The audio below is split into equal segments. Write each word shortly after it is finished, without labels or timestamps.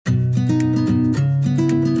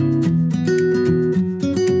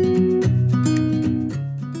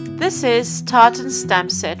This is Tartan stamp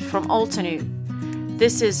set from Altenew.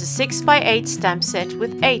 This is a 6x8 stamp set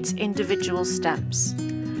with 8 individual stamps.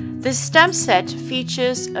 This stamp set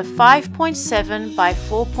features a 5.7 by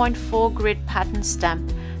 4.4 grid pattern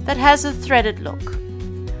stamp that has a threaded look.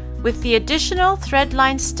 With the additional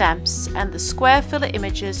threadline stamps and the square filler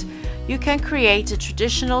images, you can create a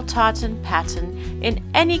traditional tartan pattern in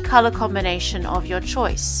any color combination of your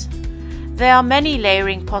choice. There are many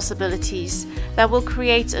layering possibilities that will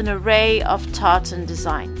create an array of tartan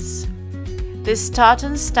designs. This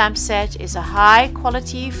tartan stamp set is a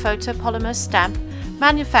high-quality photopolymer stamp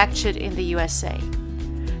manufactured in the USA.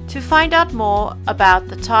 To find out more about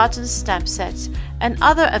the tartan stamp set and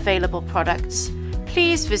other available products,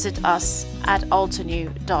 please visit us at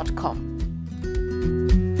altenew.com.